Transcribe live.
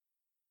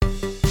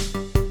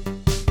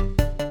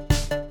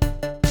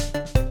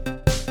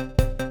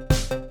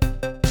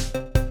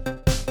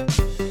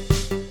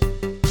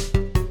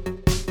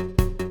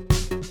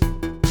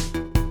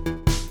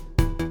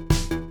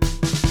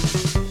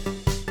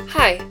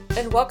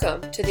and welcome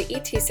to the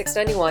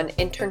ET691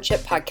 Internship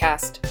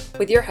Podcast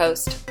with your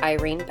host,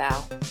 Irene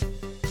Bao.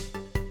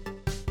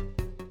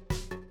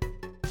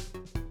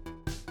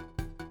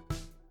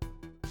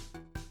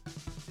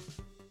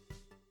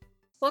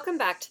 Welcome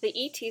back to the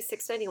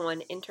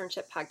ET691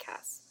 Internship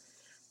Podcast.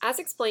 As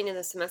explained in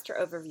the semester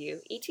overview,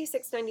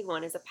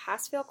 ET691 is a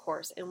pass-fail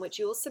course in which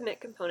you will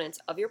submit components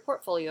of your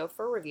portfolio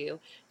for review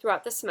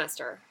throughout the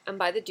semester and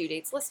by the due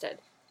dates listed.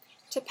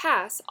 To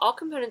pass, all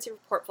components of your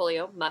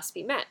portfolio must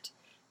be met.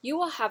 You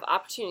will have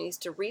opportunities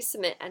to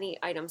resubmit any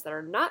items that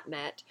are not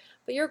met,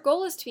 but your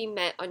goal is to be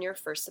met on your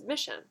first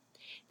submission.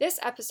 This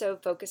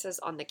episode focuses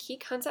on the key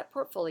concept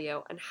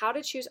portfolio and how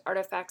to choose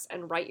artifacts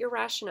and write your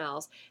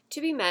rationales to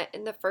be met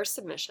in the first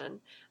submission,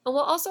 and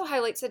will also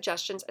highlight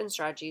suggestions and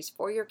strategies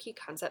for your key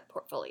concept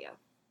portfolio.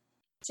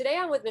 Today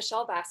I'm with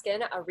Michelle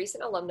Baskin, a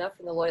recent alumna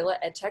from the Loyola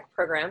EdTech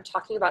program,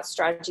 talking about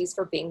strategies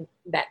for being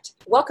met.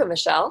 Welcome,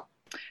 Michelle.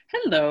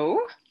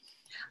 Hello.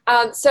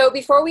 So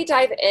before we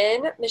dive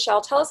in, Michelle,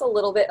 tell us a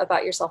little bit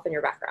about yourself and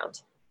your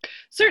background.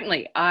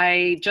 Certainly.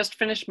 I just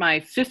finished my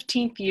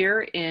 15th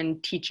year in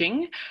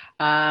teaching.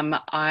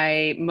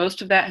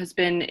 Most of that has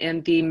been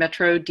in the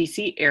Metro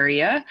DC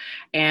area,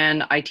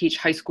 and I teach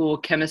high school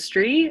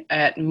chemistry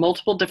at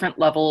multiple different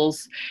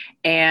levels.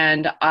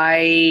 And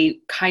I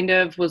kind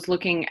of was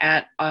looking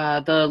at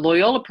the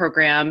Loyola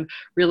program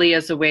really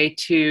as a way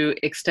to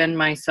extend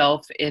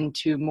myself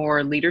into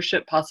more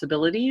leadership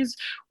possibilities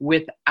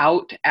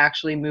without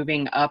actually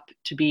moving up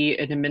to be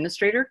an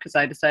administrator, because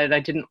I decided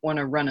I didn't want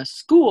to run a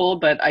school,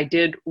 but I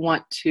did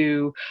want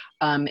to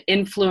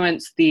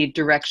influence the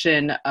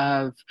direction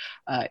of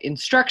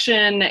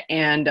instruction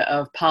and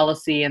of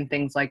policy and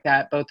things like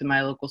that, both in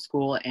my local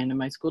school and in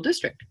my school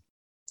district.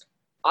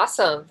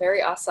 Awesome.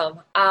 Very awesome.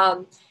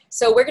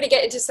 So we're going to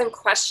get into some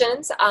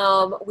questions.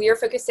 We are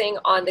focusing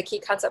on the key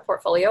concept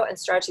portfolio and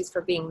strategies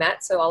for being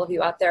met. So all of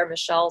you out there,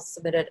 Michelle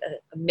submitted an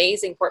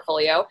amazing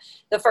portfolio.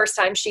 The first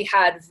time she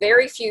had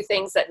very few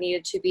things that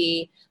needed to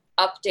be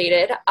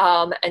updated.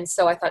 And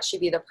so I thought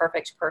she'd be the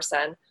perfect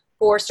person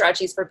for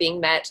strategies for being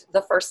met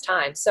the first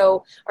time.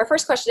 So our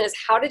first question is,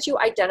 how did you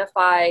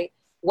identify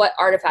what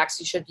artifacts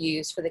you should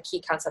use for the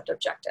key concept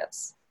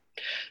objectives?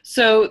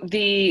 So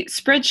the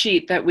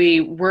spreadsheet that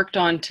we worked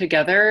on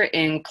together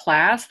in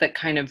class that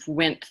kind of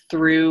went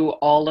through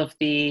all of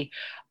the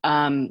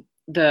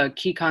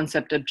key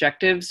concept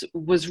objectives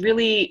was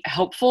really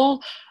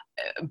helpful.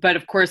 But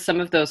of course, some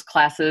of those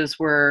classes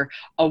were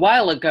a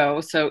while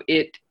ago, so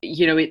it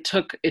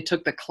took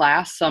the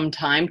class some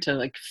time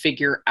to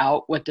figure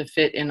out what to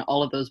fit in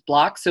all of those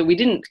blocks. So we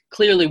didn't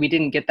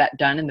get that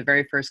done in the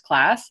very first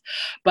class.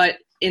 But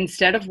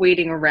instead of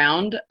waiting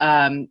around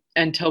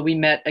until we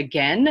met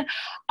again,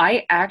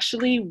 I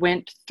actually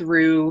went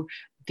through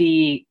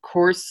the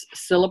course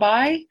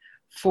syllabi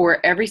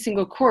for every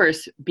single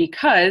course,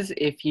 because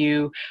if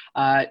you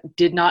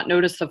did not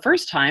notice the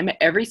first time,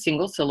 every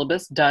single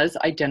syllabus does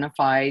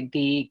identify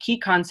the key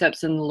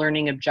concepts and the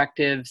learning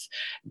objectives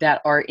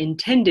that are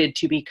intended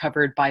to be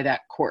covered by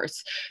that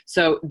course.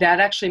 So that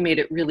actually made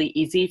it really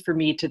easy for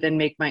me to then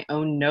make my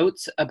own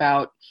notes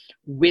about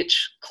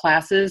which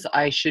classes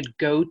I should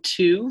go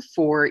to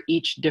for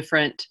each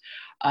different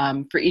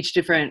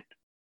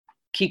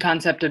key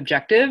concept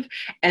objective,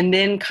 and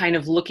then kind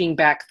of looking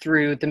back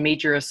through the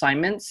major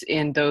assignments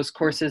in those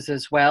courses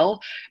as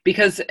well,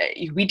 because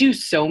we do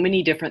so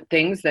many different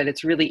things that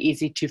it's really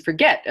easy to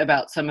forget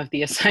about some of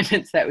the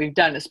assignments that we've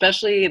done,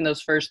 especially in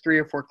those first 3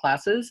 or 4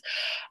 classes.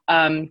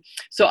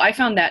 So I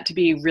found that to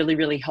be really,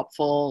 really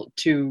helpful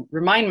to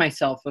remind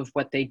myself of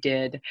what they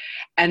did.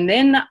 And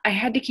then I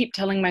had to keep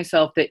telling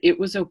myself that it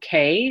was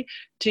okay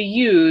to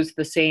use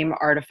the same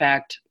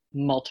artifact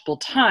multiple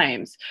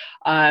times.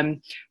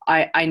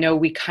 I know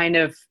we kind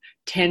of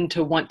tend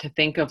to want to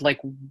think of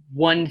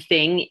one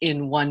thing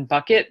in one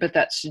bucket, but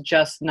that's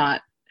just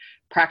not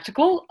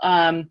practical.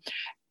 And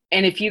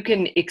if you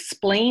can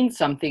explain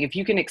something, if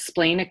you can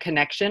explain a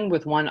connection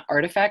with one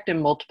artifact in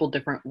multiple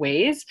different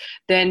ways,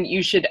 then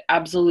you should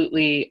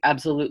absolutely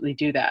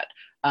do that.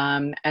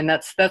 And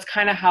that's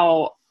kind of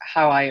how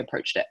I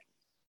approached it.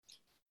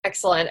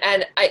 Excellent.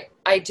 And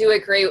I do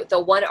agree with the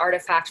one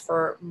artifact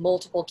for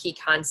multiple key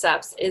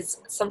concepts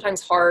is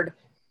sometimes hard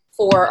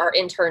for our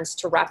interns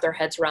to wrap their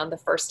heads around the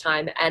first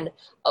time. And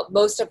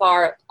most of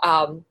our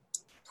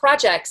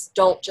projects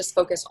don't just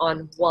focus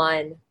on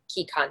one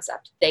key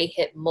concept. They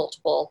hit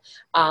multiple.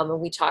 And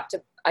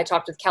I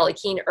talked with Kelly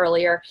Keene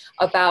earlier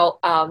about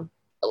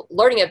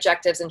learning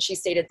objectives, and she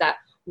stated that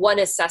one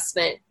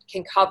assessment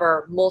can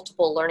cover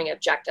multiple learning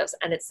objectives,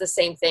 and it's the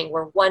same thing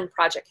where one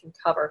project can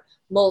cover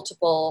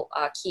multiple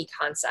key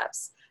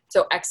concepts.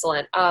 So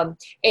excellent.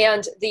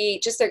 And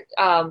just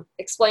to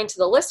explain to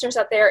the listeners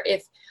out there,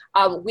 if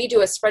we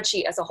do a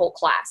spreadsheet as a whole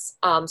class.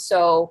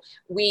 So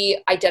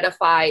we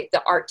identify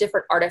the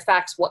different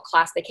artifacts, what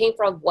class they came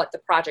from, what the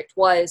project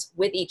was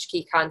with each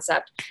key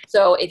concept.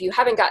 So if you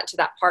haven't gotten to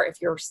that part,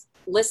 if you're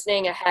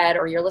listening ahead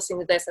or you're listening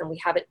to this and we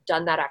haven't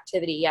done that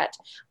activity yet,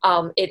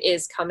 it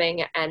is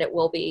coming, and it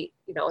will be,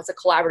 it's a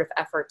collaborative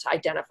effort to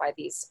identify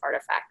these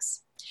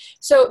artifacts.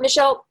 So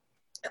Michelle,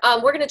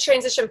 we're going to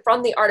transition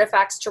from the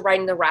artifacts to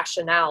writing the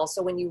rationale.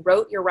 So when you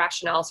wrote your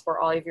rationales for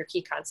all of your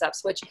key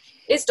concepts, which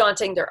is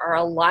daunting, there are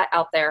a lot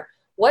out there.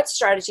 What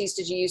strategies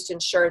did you use to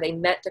ensure they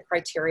met the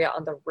criteria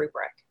on the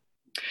rubric?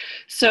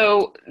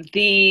 So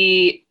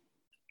the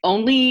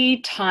only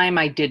time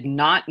I did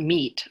not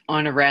meet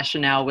on a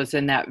rationale was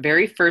in that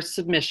very first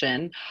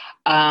submission.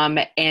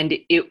 And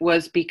it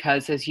was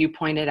because, as you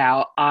pointed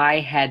out, I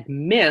had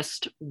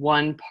missed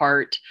one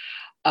part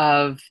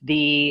of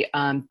the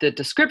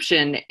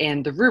description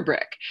and the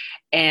rubric.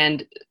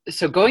 And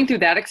so going through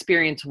that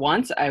experience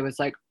once, I was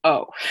like,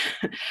 oh,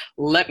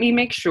 let me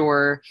make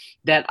sure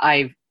that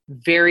I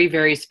very,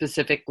 very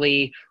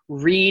specifically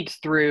read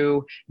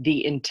through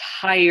the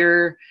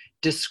entire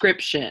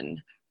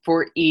description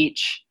for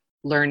each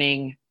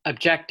learning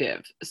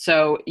objective.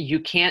 So you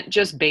can't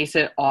just base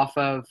it off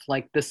of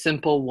like the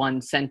simple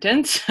one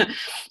sentence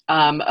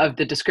of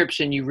the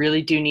description. You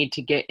really do need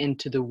to get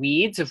into the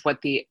weeds of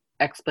what the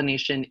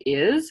explanation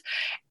is,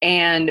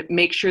 and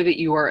make sure that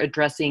you are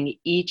addressing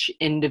each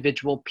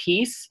individual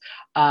piece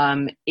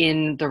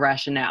in the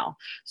rationale.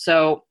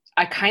 So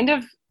I kind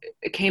of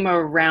came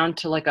around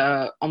to like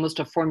almost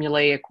a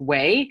formulaic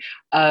way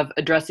of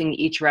addressing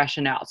each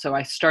rationale. So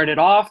I started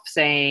off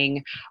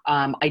saying,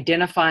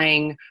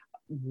 identifying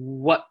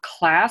what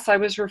class I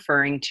was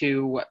referring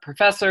to, what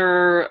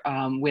professor,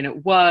 when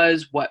it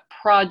was, what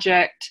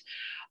project,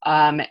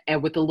 and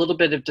with a little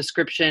bit of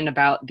description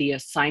about the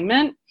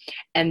assignment,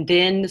 and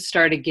then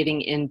started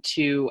getting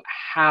into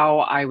how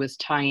I was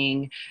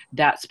tying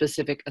that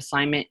specific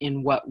assignment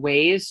in what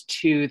ways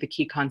to the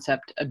key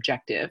concept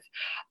objective.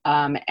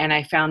 And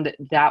I found that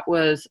that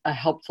was a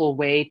helpful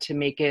way to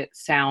make it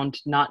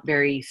sound not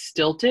very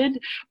stilted,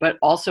 but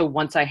also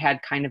once I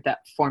had kind of that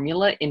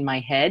formula in my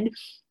head,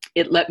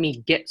 it let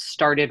me get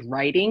started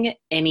writing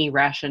any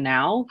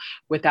rationale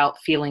without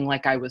feeling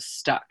like I was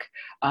stuck,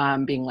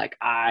 being like,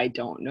 I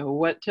don't know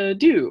what to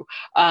do.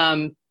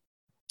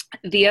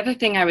 The other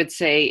thing I would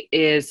say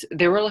is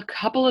there were a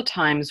couple of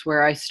times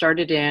where I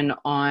started in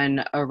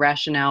on a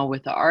rationale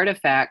with the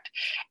artifact,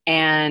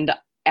 and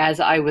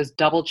as I was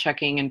double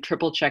checking and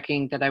triple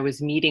checking that I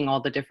was meeting all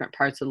the different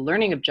parts of the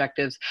learning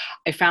objectives,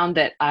 I found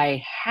that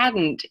I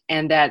hadn't,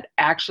 and that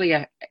actually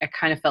I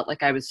kind of felt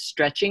like I was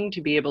stretching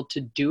to be able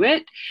to do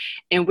it,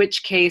 in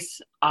which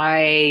case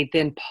I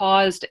then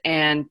paused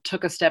and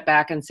took a step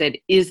back and said,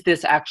 is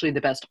this actually the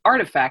best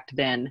artifact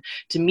then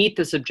to meet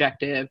this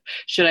objective?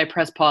 Should I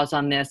press pause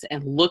on this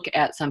and look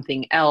at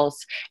something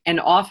else? And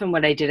often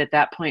what I did at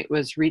that point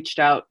was reached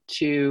out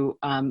to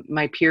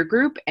my peer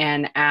group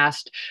and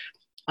asked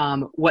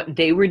what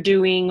they were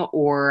doing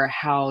or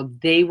how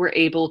they were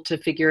able to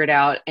figure it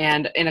out.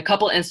 And in a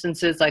couple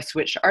instances, I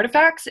switched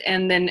artifacts.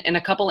 And then in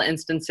a couple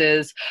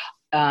instances,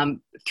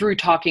 through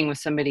talking with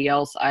somebody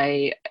else,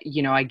 I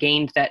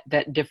gained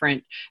that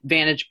different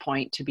vantage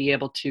point to be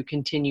able to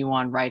continue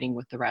on writing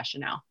with the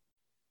rationale.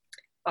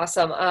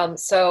 Awesome.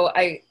 So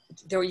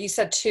you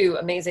said two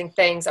amazing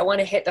things. I want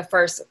to hit the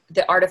first,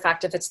 the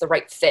artifact, if it's the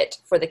right fit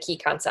for the key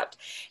concept.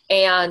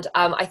 And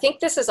I think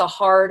this is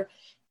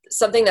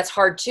something that's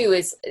hard too,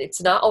 is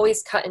it's not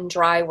always cut and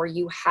dry where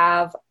you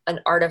have an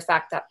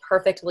artifact that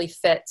perfectly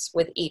fits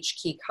with each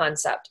key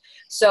concept.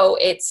 So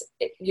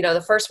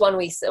the first one a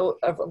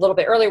little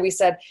bit earlier, we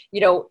said,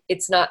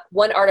 it's not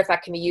one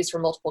artifact can be used for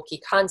multiple key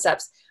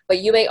concepts, but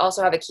you may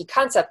also have a key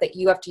concept that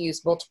you have to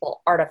use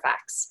multiple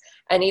artifacts,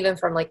 and even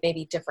from like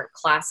maybe different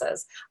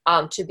classes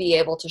to be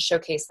able to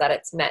showcase that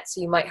it's met.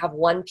 So you might have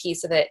one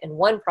piece of it in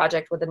one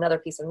project with another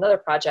piece of another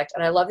project.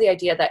 And I love the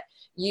idea that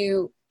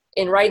you,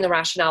 in writing the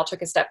rationale,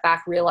 took a step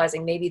back,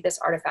 realizing maybe this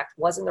artifact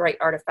wasn't the right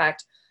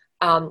artifact,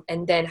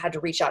 and then had to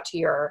reach out to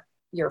your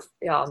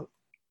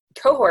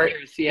cohort,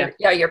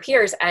 your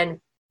peers, and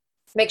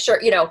make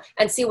sure,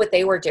 and see what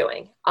they were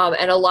doing.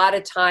 And a lot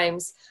of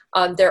times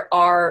there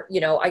are,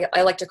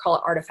 I like to call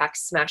it artifact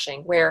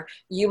smashing, where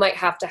you might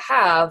have to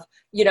have,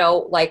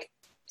 like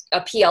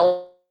a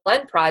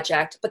PLN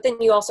project, but then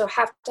you also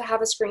have to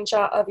have a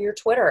screenshot of your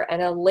Twitter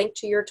and a link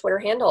to your Twitter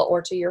handle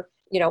or to your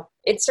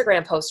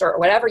Instagram post or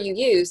whatever you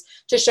use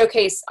to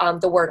showcase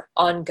the word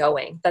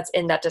ongoing that's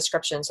in that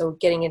description. So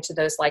getting into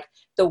those, like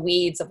the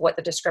weeds of what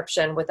the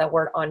description with the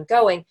word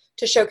ongoing,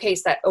 to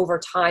showcase that over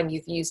time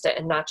you've used it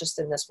and not just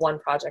in this one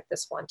project,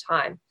 this one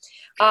time.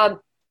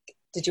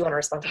 Did you want to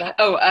respond to that?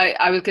 Oh,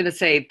 I was going to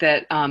say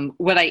that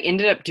what I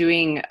ended up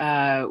doing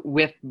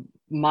with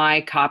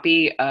my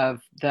copy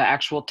of the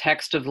actual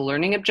text of the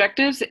learning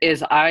objectives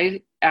is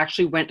I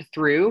actually went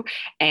through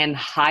and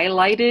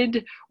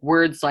highlighted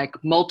words like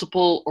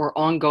multiple or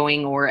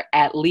ongoing or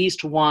at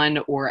least one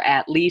or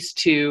at least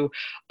two,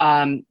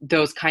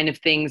 those kind of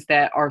things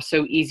that are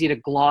so easy to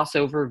gloss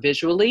over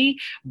visually,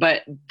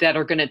 but that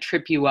are going to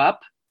trip you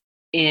up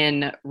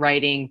in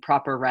writing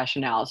proper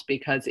rationales,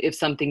 because if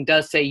something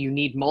does say you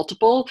need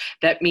multiple,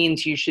 that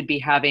means you should be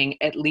having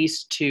at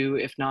least 2,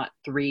 if not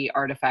 3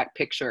 artifact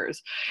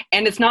pictures.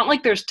 And it's not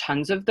like there's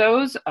tons of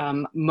those.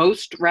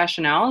 Most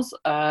rationales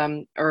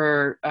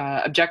or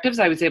objectives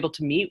I was able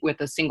to meet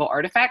with a single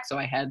artifact. So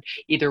I had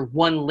either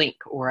one link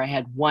or I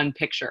had one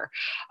picture.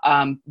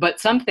 But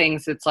some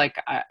things, it's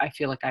like I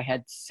feel like I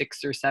had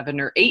 6 or 7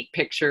 or 8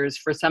 pictures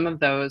for some of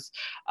those,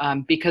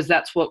 because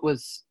that's what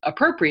was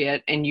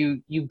appropriate, and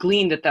you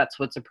glean that that's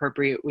what's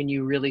appropriate when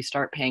you really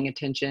start paying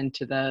attention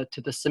to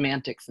the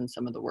semantics in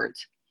some of the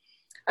words.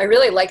 I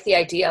really like the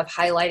idea of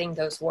highlighting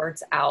those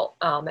words out,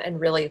 and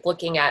really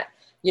looking at,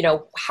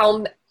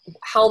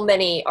 how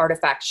many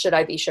artifacts should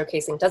I be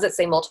showcasing? Does it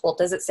say multiple?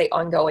 Does it say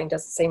ongoing?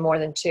 Does it say more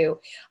than 2?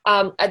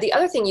 The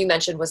other thing you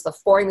mentioned was the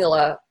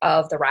formula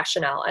of the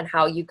rationale, and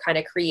how you kind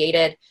of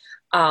created,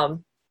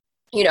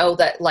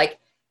 that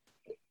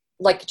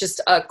like just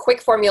a quick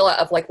formula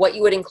of like what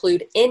you would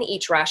include in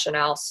each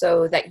rationale,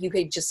 so that you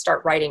could just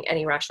start writing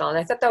any rationale. And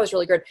I thought that was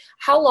really good.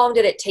 How long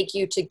did it take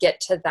you to get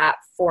to that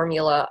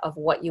formula of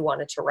what you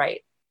wanted to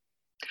write?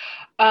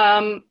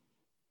 I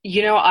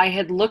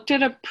had looked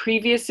at a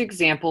previous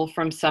example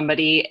from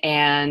somebody,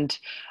 and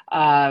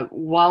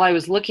while I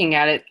was looking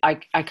at it,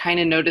 I kind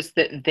of noticed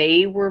that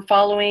they were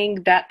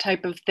following that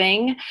type of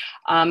thing.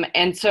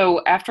 And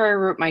so after I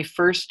wrote my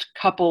first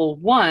couple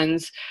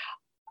ones,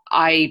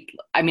 I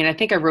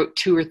think I wrote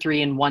 2 or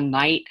 3 in one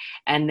night,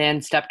 and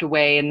then stepped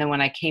away. And then when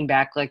I came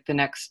back, like the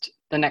next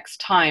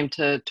time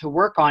to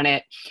work on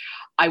it,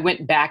 I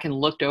went back and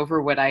looked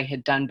over what I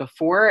had done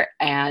before,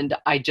 and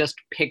I just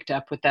picked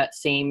up with that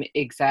same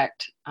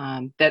exact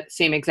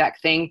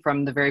thing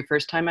from the very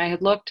first time I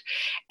had looked.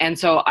 And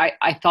so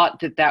I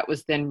thought that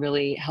was then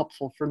really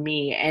helpful for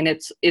me. And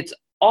it's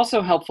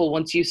also helpful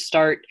once you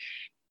start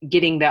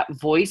getting that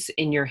voice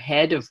in your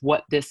head of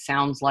what this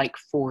sounds like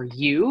for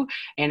you.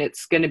 And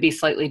it's going to be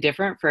slightly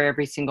different for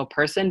every single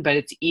person, but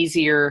it's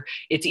easier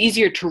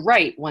to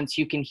write once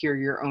you can hear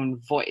your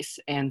own voice.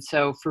 And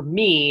so for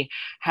me,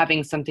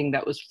 having something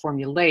that was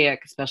formulaic,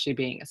 especially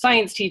being a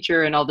science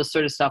teacher and all this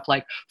sort of stuff,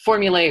 like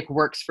formulaic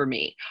works for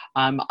me.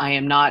 I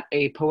am not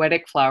a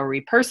poetic,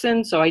 flowery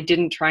person, so I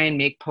didn't try and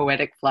make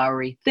poetic,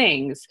 flowery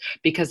things,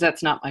 because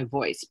that's not my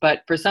voice.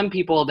 But for some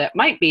people that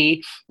might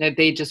be, that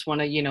they just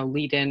want to,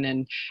 lead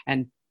in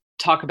and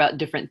talk about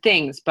different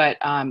things. But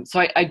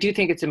so I do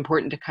think it's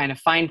important to kind of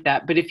find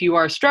that. But if you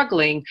are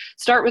struggling,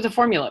 start with a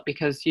formula,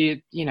 because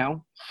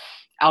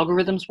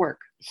algorithms work.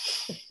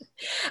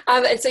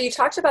 And so you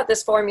talked about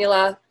this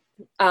formula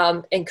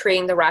and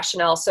creating the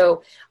rationale.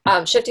 So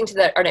shifting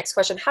to our next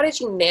question, how did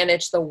you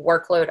manage the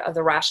workload of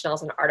the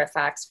rationales and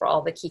artifacts for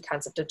all the key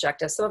concept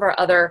objectives? Some of our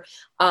other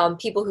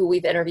people who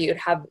we've interviewed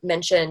have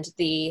mentioned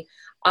the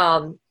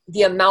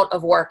amount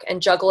of work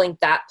and juggling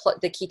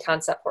the key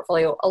concept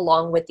portfolio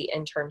along with the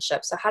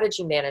internship. So how did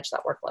you manage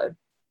that workload?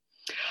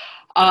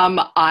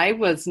 I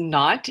was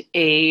not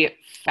a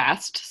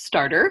fast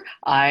starter.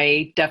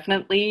 I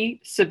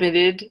definitely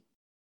submitted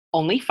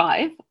only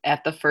 5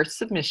 at the first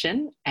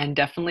submission, and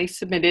definitely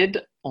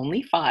submitted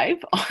only 5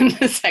 on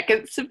the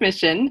second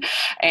submission,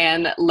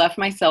 and left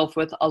myself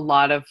with a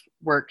lot of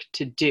work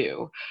to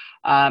do.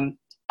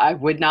 I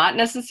would not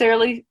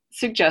necessarily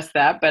suggest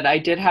that, but I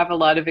did have a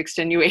lot of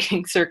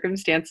extenuating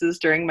circumstances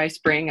during my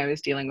spring. I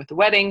was dealing with a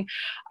wedding,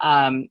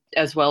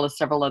 as well as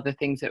several other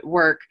things at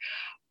work.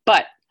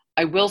 But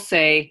I will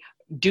say,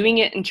 doing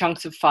it in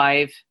chunks of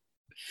 5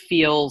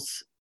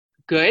 feels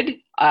good.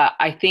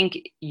 I think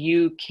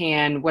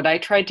what I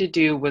tried to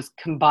do was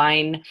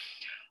combine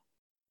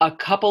a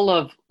couple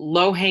of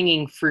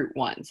low-hanging fruit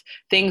ones,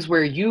 things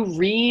where you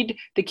read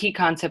the key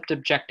concept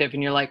objective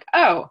and you're like,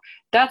 oh,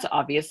 that's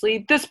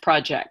obviously this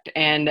project.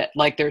 And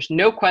like, there's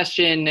no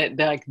question that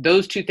like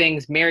those 2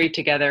 things marry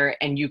together,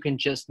 and you can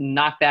just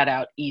knock that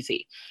out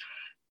easy.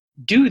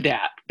 Do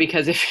that,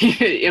 because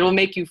it'll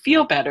make you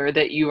feel better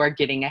that you are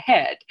getting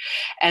ahead.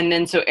 And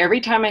then, so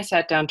every time I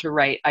sat down to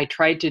write, I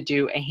tried to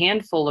do a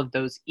handful of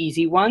those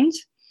easy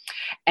ones.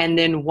 And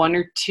then 1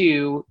 or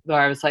 2 where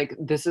I was like,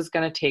 this is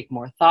going to take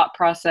more thought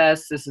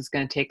process. This is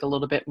going to take a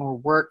little bit more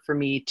work for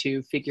me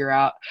to figure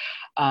out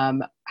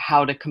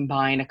how to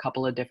combine a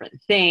couple of different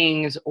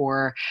things,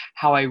 or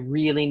how I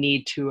really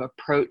need to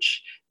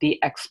approach the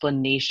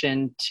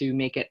explanation to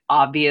make it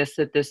obvious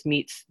that this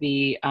meets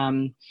the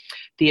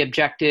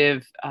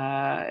objective,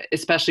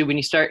 especially when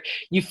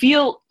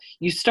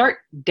you start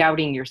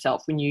doubting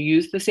yourself when you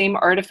use the same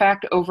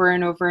artifact over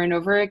and over and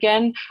over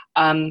again.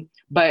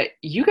 But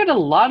you get a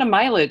lot of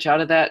mileage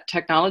out of that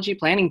technology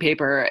planning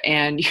paper,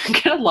 and you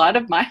get a lot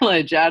of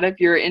mileage out of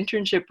your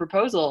internship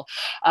proposal,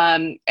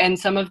 and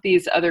some of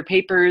these other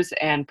papers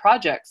and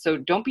projects. So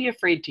don't be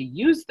afraid to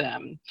use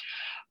them.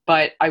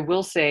 But I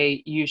will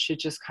say you should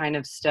just kind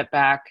of step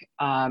back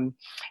and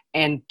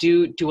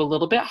do a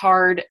little bit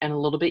hard and a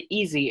little bit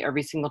easy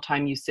every single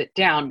time you sit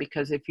down,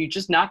 because if you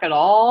just knock out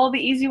all the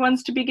easy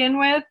ones to begin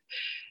with,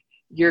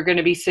 you're going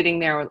to be sitting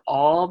there with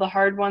all the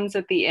hard ones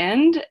at the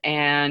end,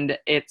 and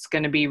it's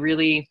going to be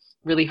really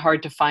really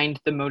hard to find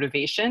the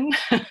motivation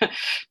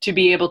to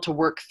be able to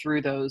work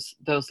through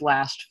those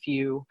last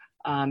few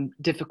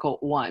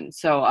difficult ones.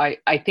 So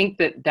I think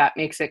that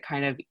makes it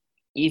kind of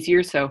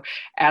easier. So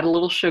add a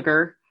little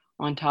sugar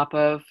on top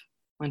of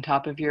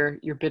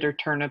your bitter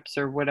turnips,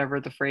 or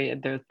whatever the phrase,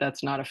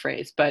 that's not a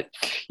phrase, but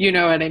you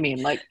know what I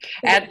mean. Like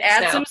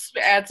add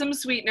some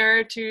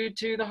sweetener to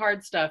the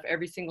hard stuff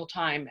every single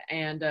time,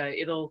 and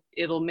it'll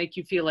make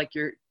you feel like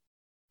you're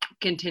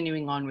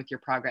continuing on with your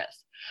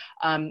progress.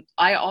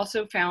 I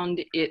also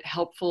found it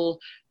helpful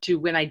to,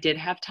 when I did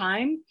have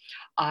time,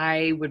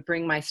 I would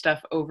bring my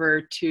stuff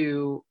over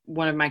to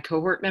one of my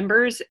cohort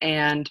members,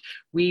 and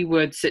we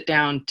would sit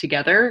down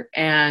together,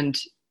 and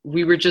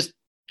we were just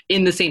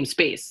in the same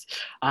space.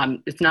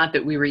 It's not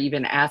that we were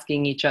even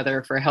asking each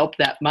other for help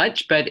that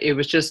much, but it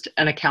was just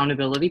an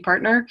accountability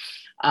partner,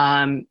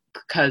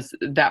 because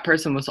that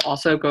person was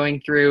also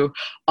going through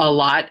a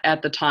lot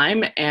at the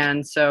time.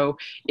 And so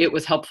it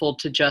was helpful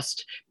to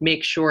just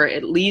make sure,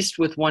 at least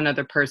with one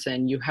other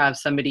person, you have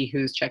somebody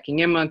who's checking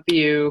in with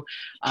you.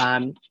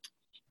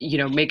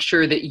 Make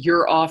sure that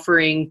you're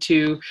offering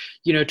to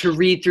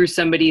read through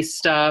somebody's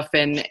stuff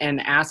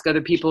and ask other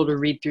people to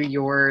read through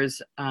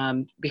yours,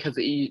 because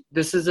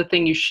this is a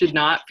thing you should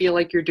not feel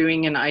like you're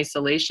doing in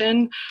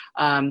isolation.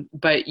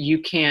 But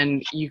you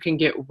can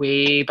get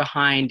way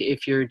behind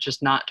if you're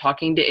just not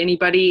talking to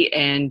anybody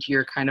and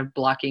you're kind of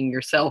blocking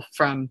yourself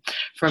from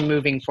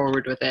moving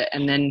forward with it.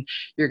 And then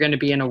you're going to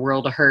be in a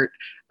world of hurt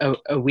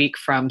a week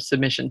from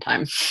submission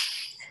time.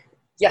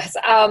 Yes.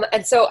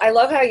 And so I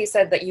love how you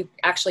said that you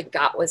actually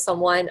got with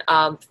someone,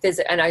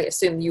 and I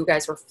assume you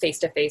guys were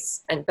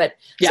face-to-face.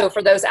 So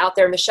for those out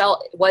there,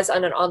 Michelle was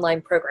on an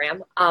online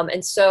program.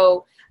 And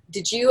so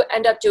did you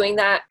end up doing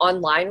that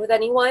online with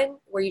anyone,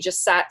 where you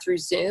just sat through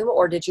Zoom,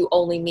 or did you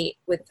only meet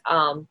with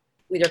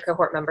your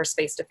cohort members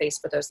face-to-face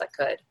for those that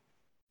could?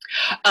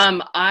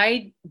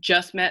 I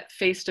just met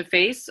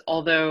face-to-face,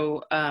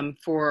 although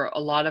for a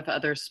lot of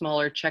other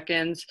smaller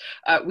check-ins,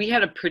 we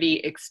had a pretty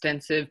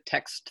extensive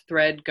text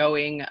thread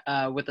going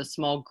with a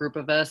small group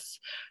of us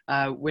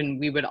when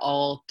we would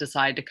all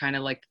decide to, kind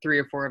of like 3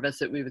 or 4 of us,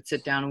 that we would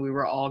sit down and we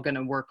were all going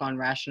to work on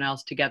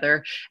rationales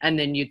together. And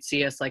then you'd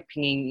see us like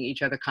pinging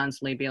each other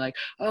constantly, be like,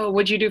 oh,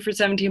 what'd you do for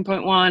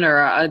 17.1?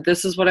 Or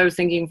this is what I was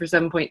thinking for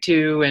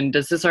 7.2. And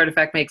does this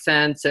artifact make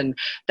sense? And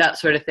that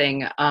sort of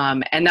thing.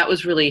 And that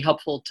was really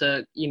helpful to,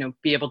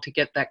 be able to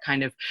get that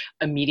kind of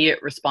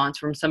immediate response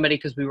from somebody,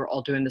 because we were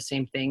all doing the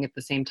same thing at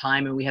the same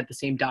time and we had the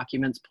same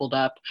documents pulled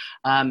up,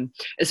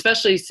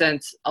 especially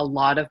since a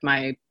lot of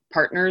my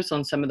partners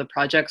on some of the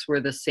projects were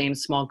the same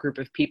small group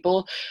of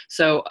people.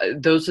 So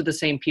those are the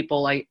same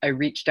people I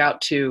reached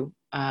out to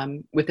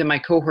within my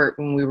cohort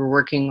when we were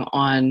working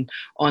on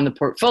the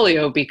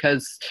portfolio,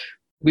 because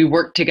we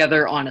worked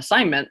together on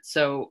assignments.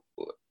 So,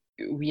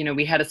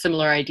 we had a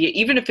similar idea,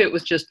 even if it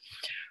was just,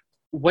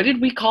 what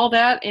did we call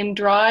that in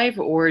Drive?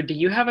 Or do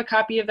you have a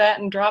copy of that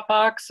in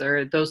Dropbox,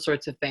 or those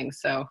sorts of things?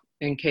 So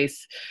in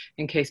case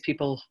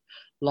people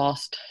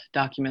lost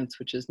documents,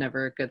 which is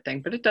never a good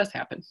thing, but it does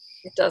happen.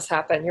 It does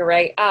happen. You're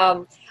right.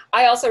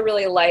 I also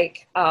really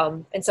like,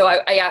 and so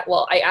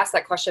I asked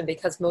that question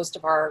because most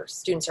of our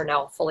students are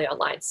now fully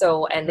online.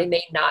 So, and they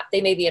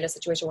may be in a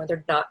situation where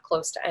they're not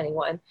close to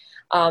anyone.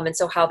 And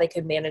so how they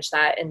could manage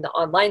that in the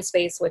online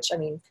space, which, I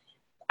mean,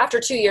 after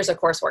 2 years of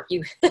coursework,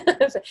 you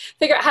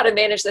figure out how to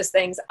manage those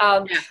things.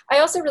 I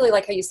also really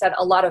like how you said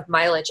a lot of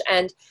mileage.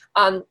 And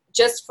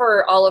just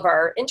for all of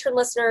our intern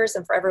listeners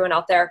and for everyone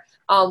out there,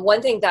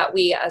 one thing that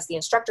we as the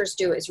instructors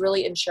do is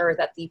really ensure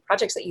that the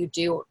projects that you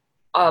do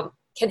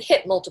can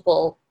hit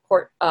multiple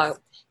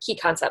key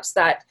concepts.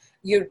 That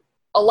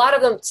a lot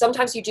of them,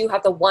 sometimes you do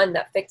have the one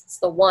that fits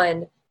the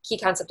one key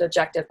concept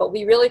objective, but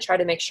we really try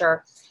to make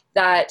sure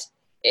that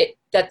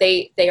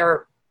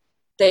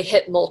they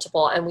hit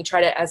multiple. And we try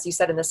to, as you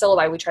said in the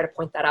syllabi, we try to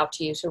point that out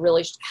to you to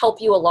really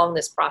help you along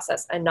this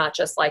process and not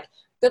just like,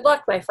 good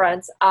luck, my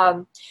friends.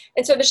 And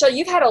so, Michelle,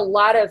 you've had a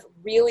lot of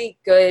really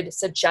good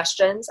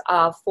suggestions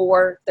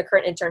for the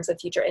current interns and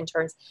future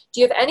interns.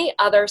 Do you have any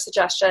other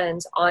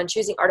suggestions on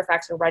choosing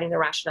artifacts or writing the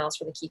rationales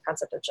for the key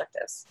concept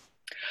objectives?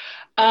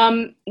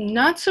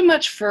 Not so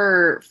much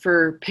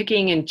for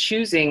picking and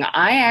choosing.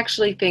 I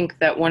actually think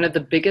that one of the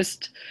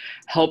biggest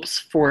helps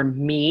for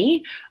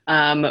me,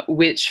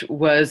 which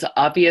was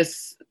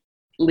obviously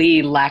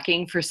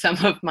lacking for some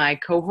of my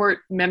cohort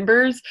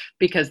members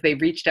because they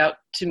reached out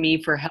to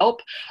me for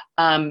help,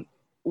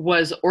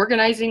 was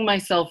organizing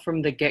myself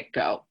from the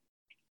get-go.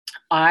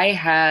 I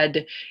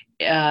had,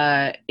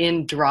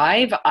 in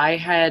Drive, I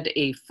had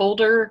a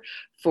folder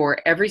for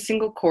every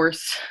single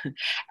course,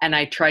 and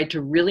I tried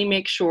to really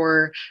make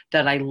sure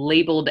that I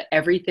labeled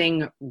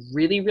everything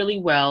really, really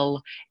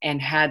well and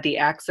had the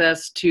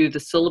access to the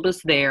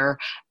syllabus there.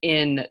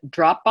 In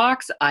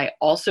Dropbox, I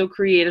also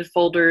created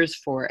folders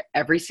for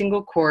every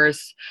single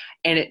course,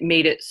 and it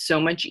made it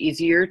so much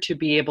easier to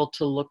be able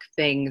to look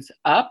things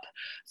up.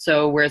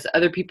 So whereas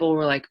other people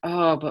were like,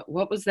 oh, but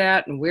what was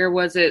that and where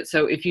was it?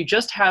 So if you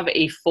just have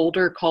a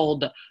folder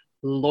called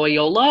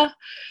Loyola,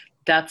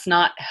 that's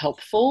not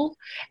helpful.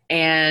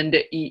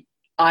 And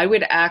I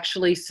would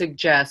actually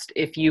suggest,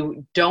 if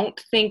you don't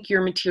think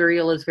your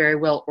material is very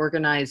well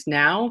organized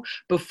now,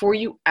 before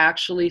you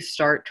actually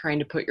start trying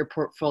to put your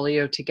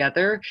portfolio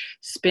together,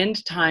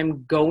 spend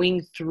time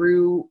going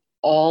through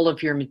all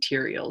of your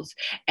materials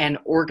and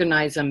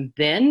organize them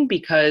then,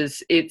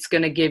 because it's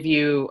going to give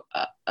you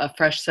a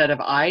fresh set of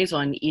eyes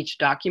on each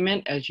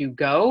document as you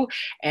go,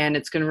 and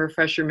it's going to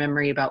refresh your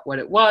memory about what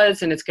it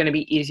was, and it's going to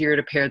be easier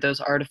to pair those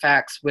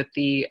artifacts with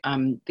the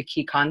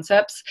key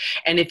concepts.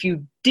 And if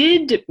you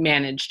did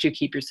manage to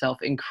keep yourself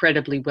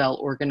incredibly well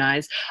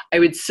organized, I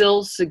would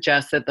still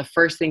suggest that the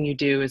first thing you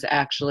do is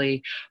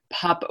actually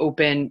pop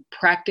open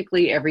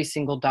practically every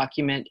single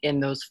document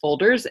in those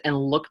folders and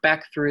look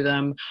back through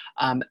them.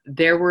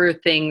 There were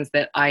things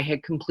that I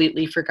had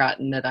completely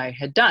forgotten that I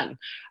had done,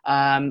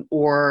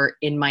 or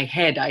in my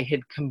head I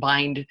had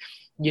combined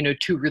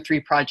 2 or 3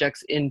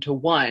 projects into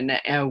one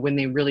when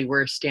they really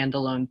were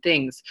standalone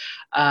things.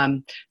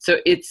 So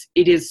it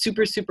is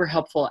super, super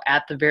helpful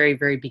at the very,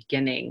 very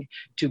beginning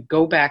to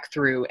go back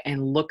through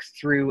and look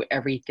through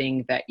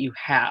everything that you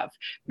have.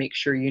 Make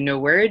sure you know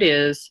where it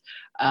is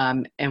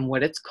and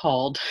what it's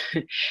called.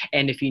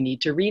 And if you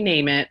need to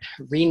rename it,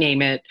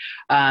 rename it.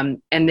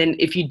 And then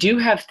if you do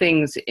have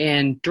things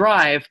in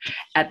Drive,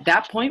 at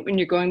that point when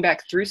you're going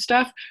back through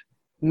stuff,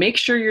 make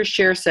sure your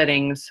share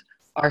settings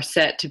are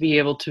set to be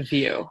able to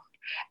view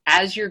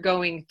as you're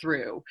going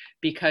through,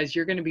 because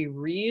you're going to be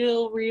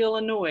real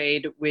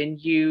annoyed when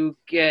you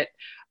get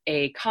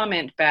a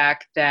comment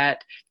back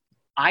that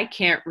I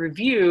can't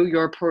review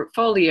your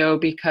portfolio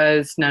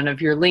because none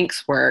of your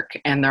links work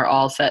and they're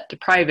all set to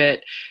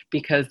private,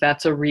 because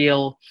that's a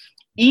real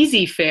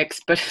easy fix,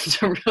 but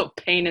it's a real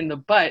pain in the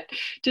butt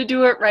to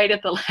do it right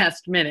at the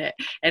last minute.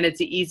 And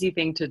it's an easy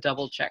thing to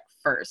double check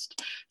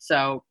first.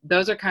 So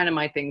those are kind of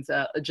my things,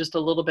 just a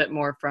little bit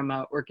more from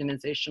an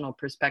organizational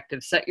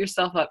perspective. Set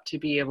yourself up to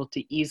be able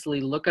to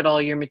easily look at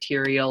all your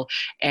material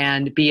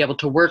and be able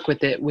to work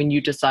with it when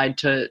you decide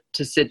to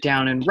sit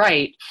down and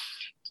write.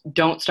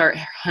 Don't start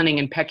hunting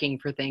and pecking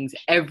for things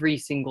every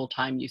single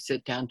time you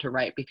sit down to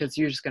write, because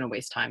you're just going to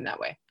waste time that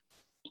way.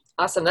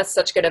 Awesome. That's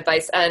such good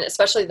advice. And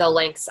especially the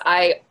links.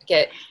 I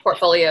get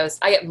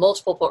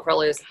multiple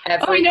portfolios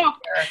every year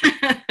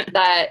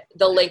that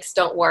the links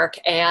don't work.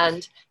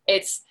 And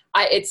it's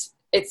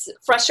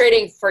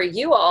frustrating for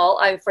you all,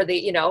 for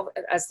the,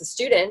 as the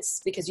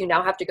students, because you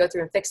now have to go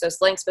through and fix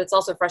those links, but it's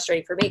also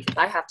frustrating for me because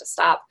I have to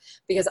stop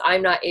because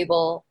I'm not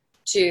able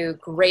to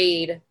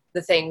grade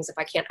the things if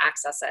I can't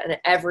access it. And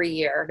every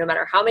year, no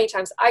matter how many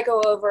times I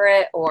go over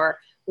it or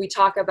we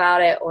talk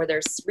about it or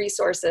there's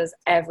resources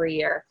every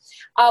year.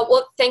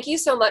 Well, thank you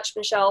so much,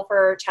 Michelle,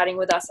 for chatting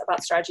with us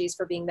about strategies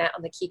for being met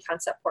on the Key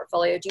Concept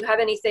portfolio. Do you have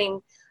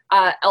anything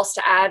else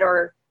to add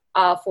or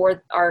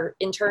for our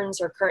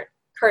interns or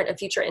current and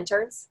future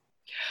interns?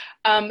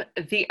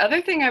 The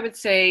other thing I would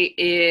say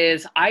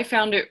is I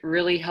found it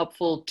really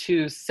helpful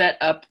to set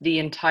up the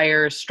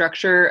entire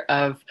structure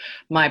of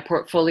my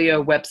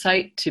portfolio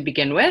website to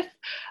begin with.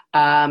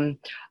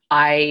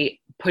 I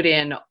put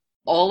in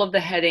all of the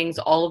headings,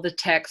 all of the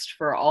text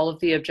for all of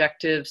the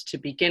objectives to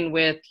begin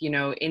with,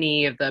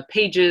 any of the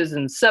pages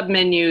and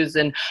submenus.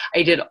 And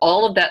I did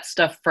all of that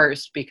stuff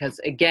first because,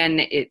 again,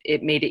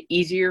 it made it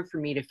easier for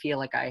me to feel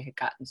like I had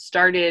gotten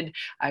started.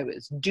 I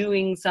was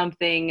doing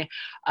something.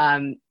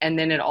 And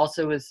then it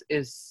also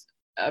is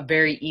a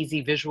very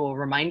easy visual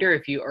reminder.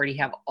 If you already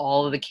have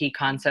all of the key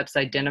concepts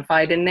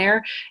identified in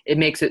there, it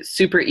makes it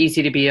super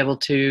easy to be able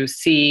to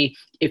see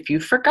if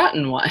you've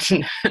forgotten one.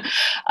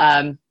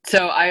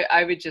 So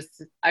I would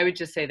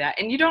just say that.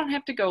 And you don't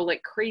have to go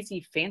like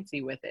crazy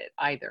fancy with it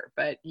either,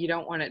 but you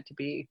don't want it to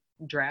be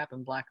drab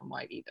and black and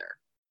white either.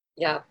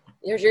 Yeah,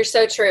 you're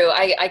so true.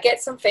 I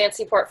get some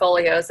fancy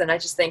portfolios and I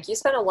just think you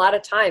spent a lot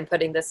of time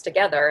putting this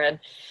together. And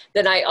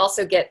then I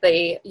also get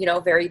the,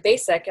 very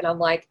basic, and I'm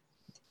like,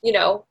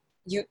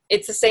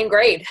 it's the same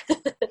grade.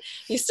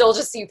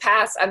 You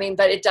pass. I mean,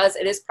 but it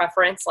is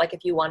preference. Like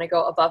if you want to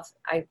go above,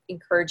 I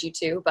encourage you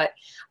to, but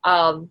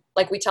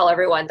like we tell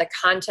everyone, the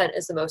content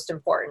is the most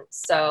important.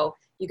 So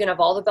you can have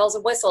all the bells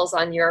and whistles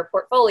on your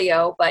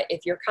portfolio, but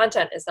if your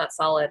content is not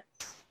solid,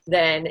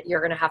 then you're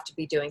going to have to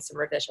be doing some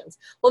revisions.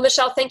 Well,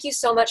 Michelle, thank you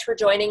so much for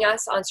joining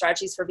us on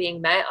Strategies for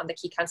Being Met on the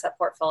Key Concept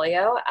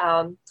portfolio.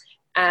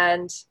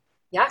 And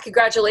yeah,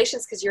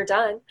 congratulations, because you're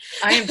done.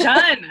 I am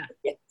done.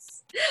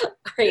 Yes. All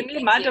right, give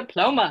me my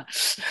diploma.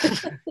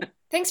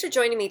 Thanks for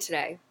joining me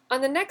today.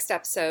 On the next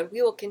episode,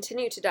 we will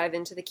continue to dive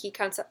into the Key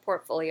Concept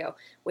portfolio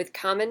with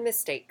common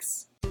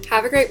mistakes.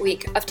 Have a great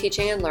week of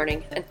teaching and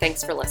learning, and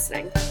thanks for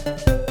listening.